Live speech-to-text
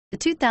The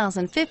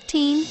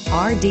 2015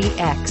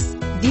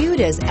 RDX.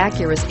 Viewed as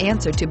Acura's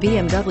answer to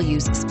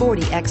BMW's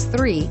sporty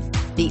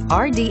X3, the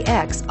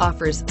RDX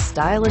offers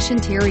stylish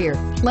interior,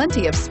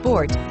 plenty of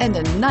sport, and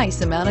a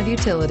nice amount of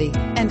utility,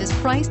 and is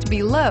priced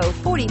below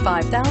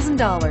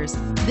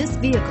 $45,000. This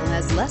vehicle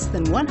has less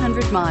than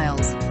 100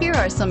 miles. Here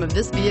are some of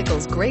this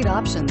vehicle's great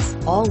options: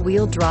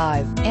 all-wheel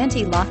drive,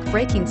 anti-lock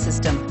braking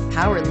system,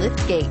 power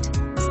liftgate,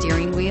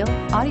 steering wheel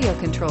audio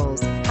controls,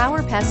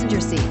 power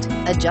passenger seat,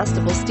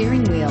 adjustable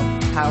steering wheel,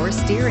 power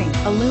steering,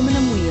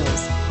 aluminum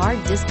wheels,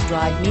 hard disk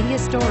drive media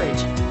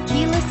storage,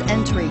 keyless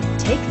entry.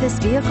 Take this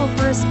vehicle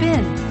for a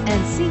spin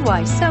and see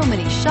why so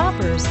many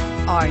shoppers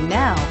are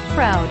now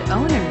proud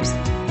owners.